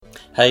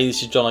Hey,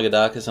 this is John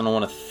Lagodakis, and I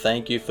want to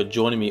thank you for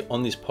joining me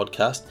on this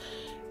podcast.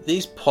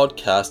 This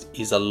podcast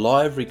is a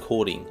live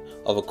recording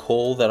of a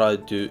call that I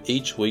do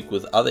each week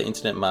with other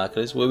internet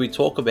marketers where we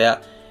talk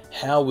about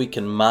how we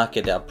can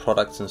market our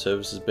products and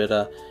services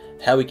better,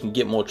 how we can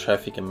get more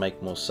traffic and make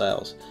more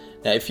sales.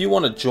 Now, if you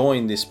want to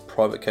join this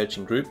private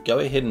coaching group, go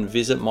ahead and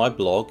visit my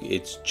blog.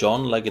 It's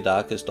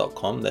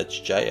johnlagodakis.com. That's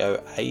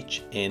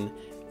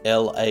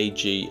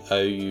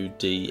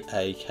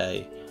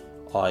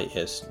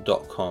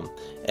JOHNLAGOUDAKIS.com.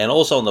 And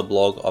also on the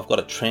blog, I've got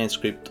a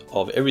transcript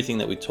of everything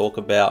that we talk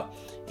about,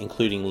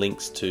 including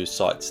links to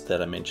sites that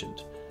I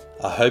mentioned.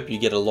 I hope you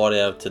get a lot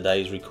out of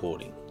today's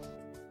recording.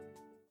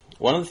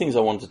 One of the things I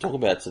wanted to talk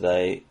about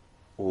today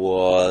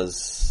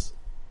was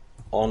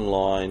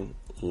online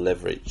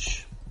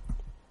leverage.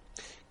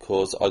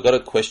 Because I got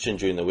a question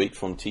during the week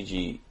from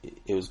TG.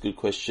 It was a good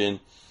question.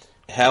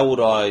 How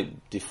would I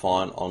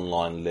define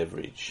online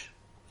leverage?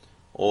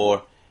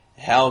 Or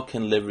how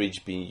can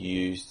leverage be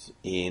used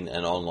in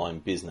an online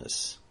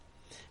business?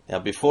 Now,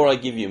 before I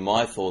give you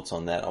my thoughts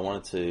on that, I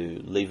wanted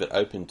to leave it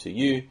open to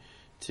you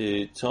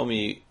to tell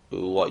me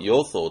what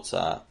your thoughts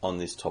are on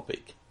this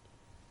topic.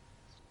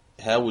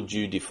 How would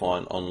you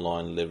define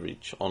online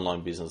leverage,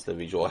 online business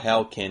leverage, or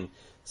how can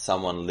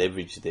someone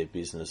leverage their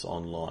business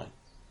online?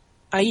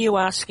 Are you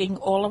asking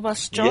all of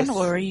us, John, Yes.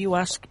 or are you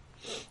asking?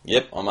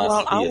 Yep, I'm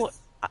asking.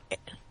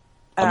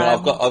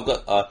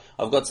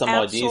 I've got some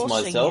ideas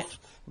myself,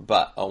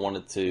 but I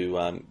wanted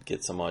to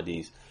get some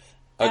ideas.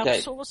 Okay,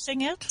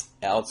 outsourcing it.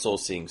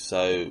 Outsourcing.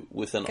 So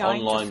with an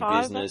Going to online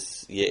Fiverr?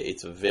 business,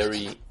 it's I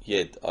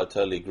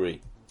totally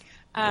agree.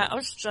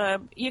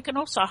 You can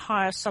also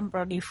hire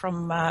somebody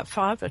from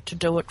Fiverr to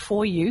do it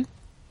for you.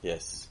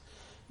 Yes.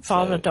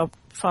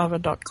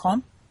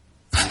 Fiverr.com.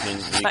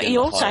 But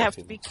you also have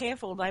to people. be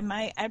careful. They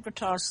may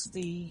advertise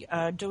the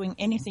doing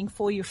anything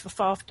for you for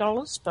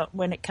 $5, but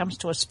when it comes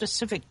to a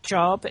specific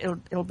job,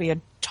 it'll be a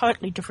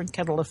totally different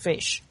kettle of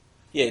fish.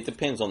 Yeah, it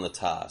depends on the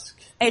task.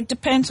 It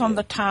depends on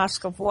the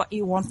task of what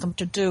you want them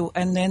to do,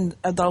 and then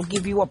they'll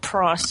give you a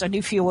price, and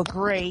if you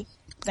agree,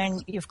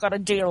 then you've got a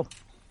deal.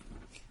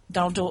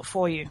 They'll do it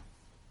for you.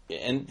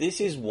 Yeah, and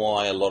this is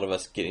why a lot of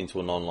us get into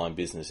an online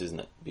business, isn't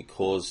it?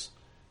 Because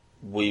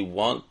we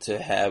want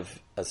to have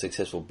a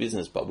successful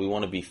business, but we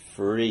want to be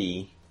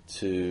free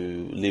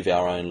to live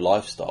our own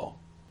lifestyle,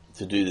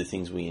 to do the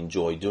things we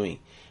enjoy doing.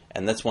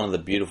 And that's one of the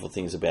beautiful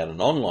things about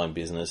an online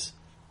business,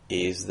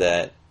 is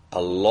that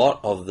a lot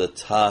of the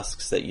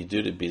tasks that you do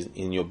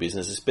in your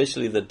business,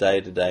 especially the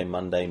day-to-day,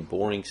 mundane,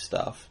 boring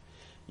stuff,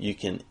 you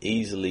can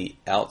easily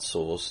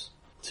outsource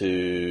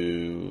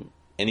to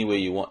anywhere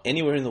you want,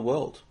 anywhere in the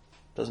world.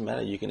 Doesn't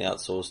matter. You can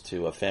outsource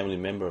to a family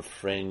member, a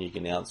friend. You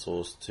can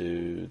outsource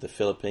to the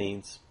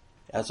Philippines.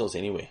 Outsource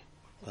anywhere.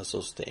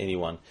 Outsource to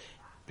anyone.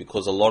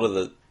 Because a lot of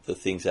the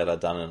things that are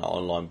done in an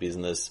online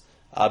business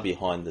are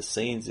behind the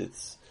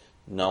scenes.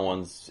 No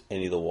one's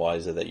any the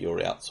wiser that you're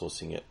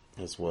outsourcing it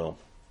as well.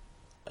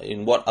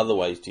 In what other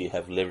ways do you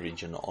have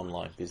leverage in an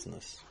online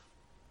business?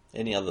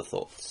 Any other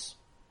thoughts?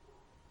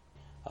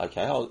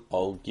 Okay,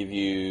 I'll give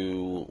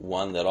you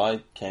one that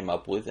I came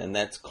up with, and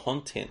that's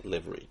content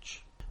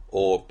leverage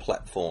or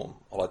platform.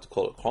 I like to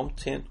call it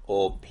content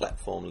or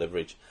platform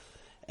leverage.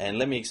 And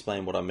let me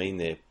explain what I mean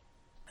there.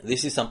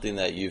 This is something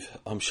that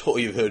I'm sure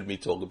you've heard me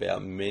talk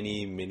about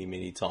many, many,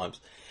 many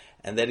times.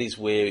 And that is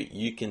where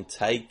you can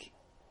take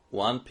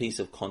one piece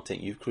of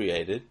content you've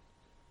created.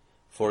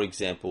 For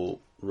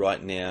example,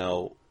 right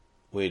now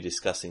we're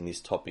discussing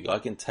this topic. I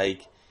can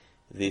take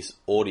this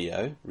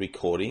audio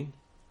recording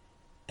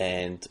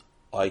and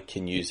I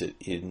can use it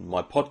in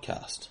my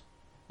podcast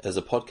as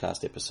a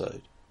podcast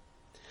episode.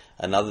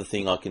 Another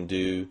thing I can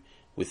do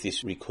with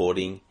this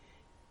recording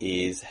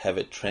is have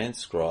it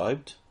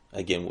transcribed.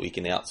 Again, we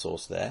can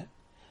outsource that.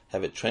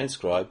 Have it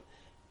transcribed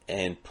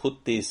and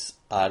put this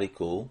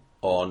article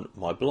on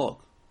my blog.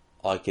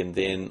 I can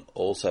then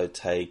also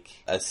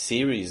take a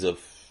series of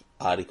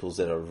articles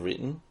that I've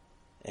written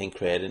and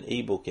create an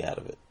ebook out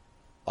of it.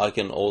 I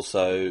can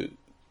also,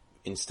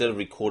 instead of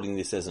recording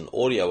this as an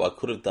audio, I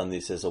could have done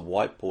this as a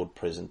whiteboard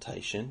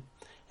presentation,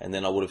 and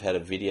then I would have had a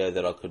video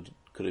that I could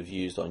have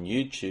used on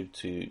YouTube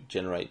to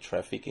generate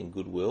traffic and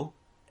goodwill.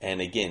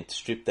 And again,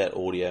 strip that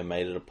audio,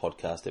 made it a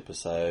podcast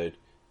episode,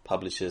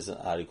 published as an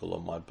article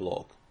on my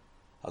blog.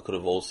 I could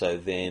have also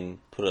then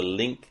put a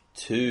link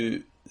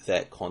to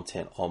that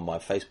content on my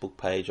Facebook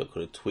page. I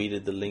could have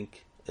tweeted the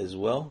link as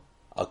well.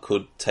 I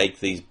could take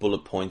these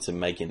bullet points and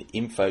make an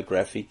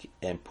infographic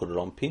and put it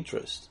on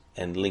Pinterest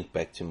and link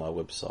back to my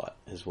website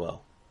as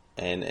well.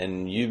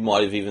 And you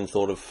might have even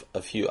thought of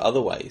a few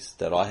other ways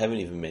that I haven't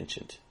even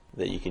mentioned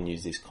that you can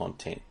use this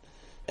content.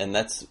 And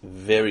that's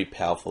very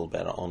powerful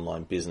about an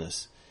online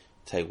business.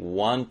 Take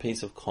one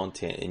piece of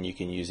content and you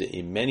can use it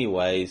in many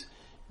ways.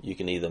 You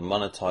can either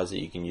monetize it,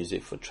 you can use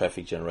it for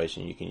traffic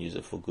generation, you can use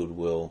it for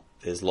goodwill.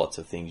 There's lots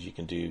of things you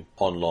can do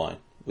online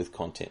with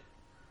content.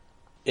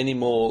 Any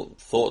more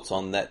thoughts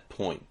on that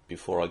point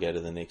before I go to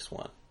the next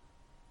one?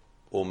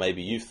 Or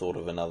maybe you've thought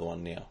of another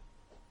one now.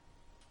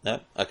 No?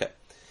 Okay.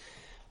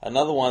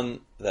 Another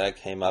one that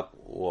came up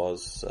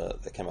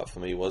for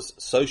me was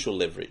social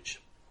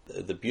leverage.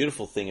 The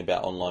beautiful thing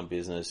about online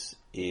business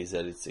is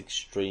that it's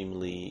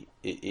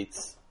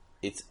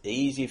it's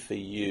easy for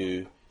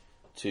you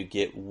to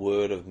get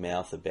word of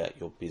mouth about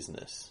your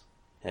business.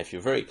 Now, if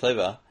you're very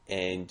clever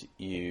and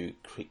you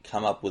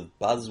come up with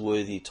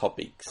buzzworthy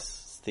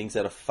topics, things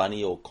that are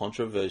funny or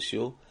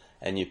controversial,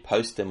 and you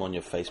post them on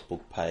your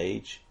Facebook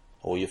page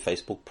or your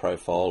Facebook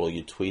profile, or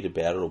you tweet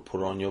about it, or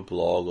put it on your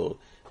blog, or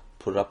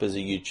put it up as a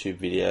YouTube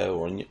video,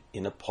 or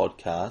in a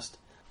podcast.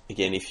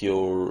 Again, if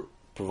you're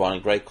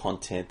providing great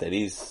content that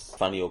is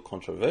funny or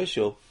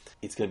controversial,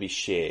 it's going to be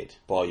shared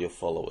by your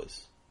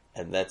followers.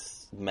 And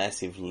that's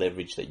massive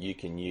leverage that you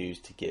can use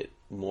to get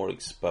more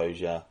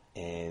exposure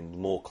and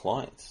more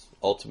clients,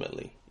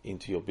 ultimately,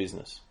 into your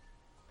business.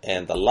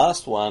 And the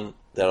last one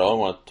that I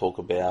want to talk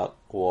about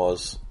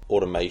was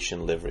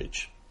automation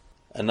leverage.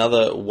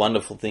 Another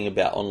wonderful thing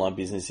about online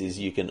business is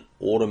you can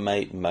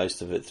automate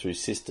most of it through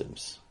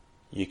systems.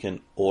 You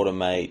can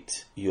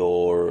automate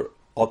your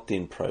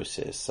opt-in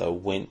process. So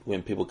when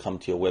people come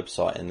to your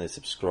website and they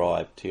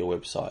subscribe to your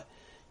website,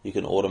 you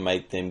can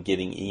automate them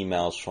getting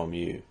emails from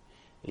you,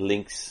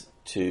 links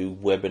to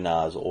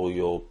webinars or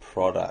your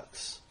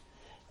products.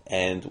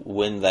 And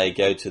when they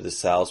go to the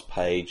sales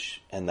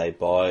page and they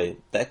buy,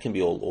 that can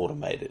be all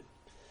automated.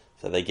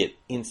 So they get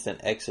instant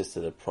access to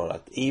the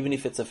product. Even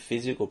if it's a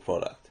physical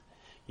product,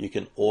 you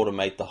can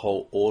automate the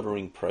whole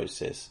ordering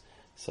process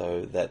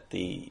so that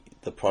the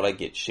product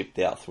gets shipped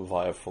out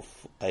via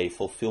a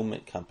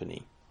fulfillment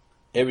company.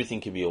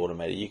 Everything can be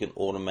automated. You can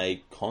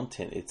automate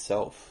content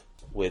itself,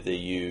 whether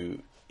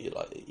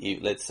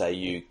let's say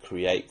you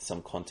create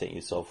some content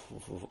yourself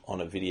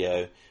on a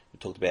video. We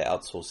talked about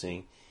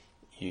outsourcing.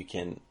 You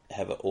can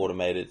have it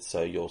automated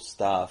so your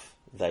staff,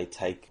 they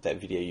take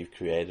that video you've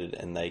created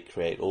and they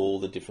create all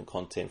the different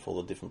content for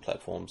all the different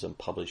platforms and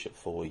publish it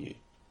for you.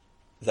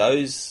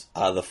 Those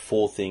are the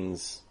 4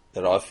 things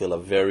that I feel are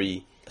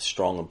very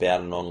strong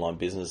about an online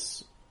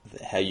business,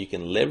 how you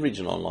can leverage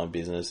an online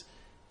business,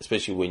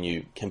 especially when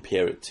you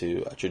compare it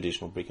to a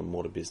traditional brick and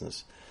mortar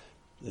business.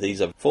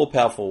 These are 4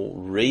 powerful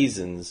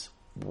reasons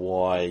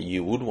why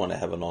you would want to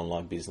have an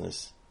online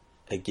business.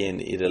 Again,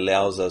 it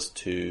allows us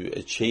to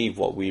achieve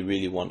what we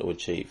really want to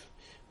achieve,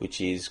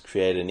 which is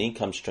create an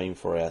income stream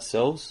for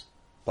ourselves,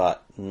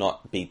 but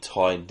not be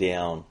tied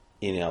down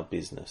in our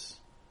business.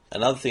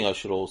 Another thing I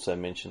should also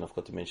mention, I've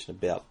got to mention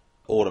about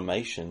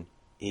automation,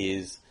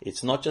 is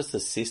it's not just the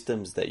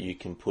systems that you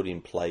can put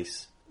in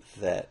place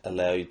that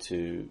allow you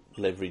to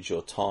leverage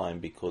your time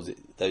because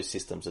those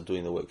systems are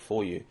doing the work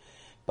for you,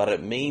 but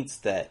it means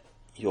that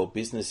your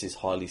business is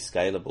highly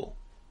scalable.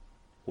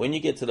 When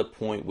you get to the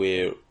point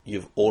where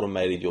you've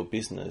automated your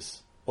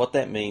business, what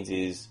that means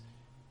is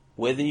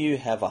whether you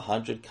have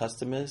 100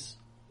 customers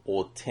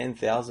or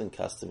 10,000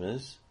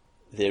 customers,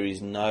 there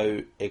is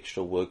no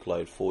extra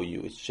workload for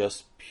you. It's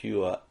just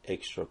pure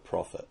extra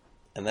profit.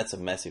 And that's a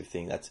massive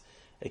thing. That's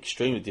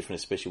extremely different,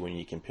 especially when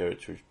you compare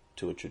it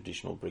to a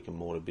traditional brick and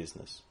mortar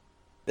business.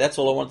 That's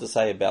all I want to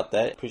say about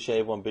that. Appreciate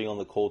everyone being on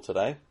the call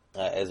today.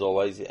 As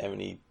always, if you have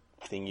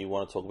anything you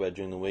want to talk about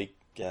during the week,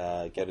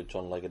 go to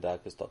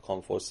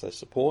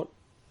johnlagoudakis.com/support.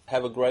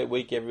 Have a great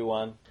week,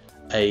 everyone.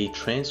 A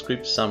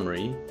transcript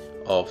summary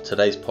of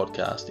today's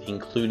podcast,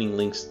 including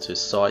links to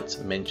sites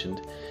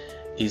mentioned,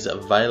 is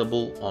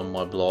available on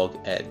my blog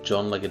at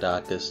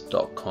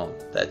johnlagoudakis.com.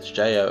 That's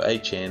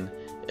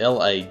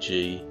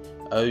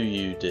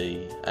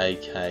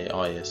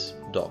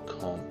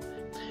JOHNLAGOUDAKIS.com.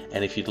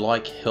 And if you'd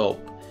like help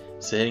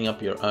setting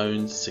up your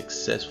own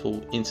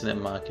successful internet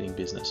marketing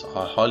business,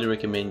 I highly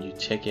recommend you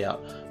check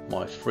out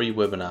my free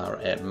webinar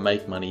at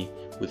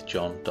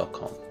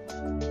makemoneyWithJohn.com.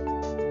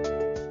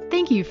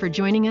 Thank you for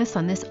joining us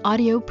on this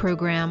audio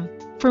program.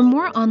 For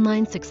more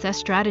online success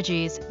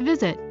strategies,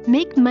 visit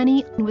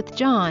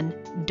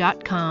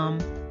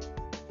MakeMoneyWithJohn.com.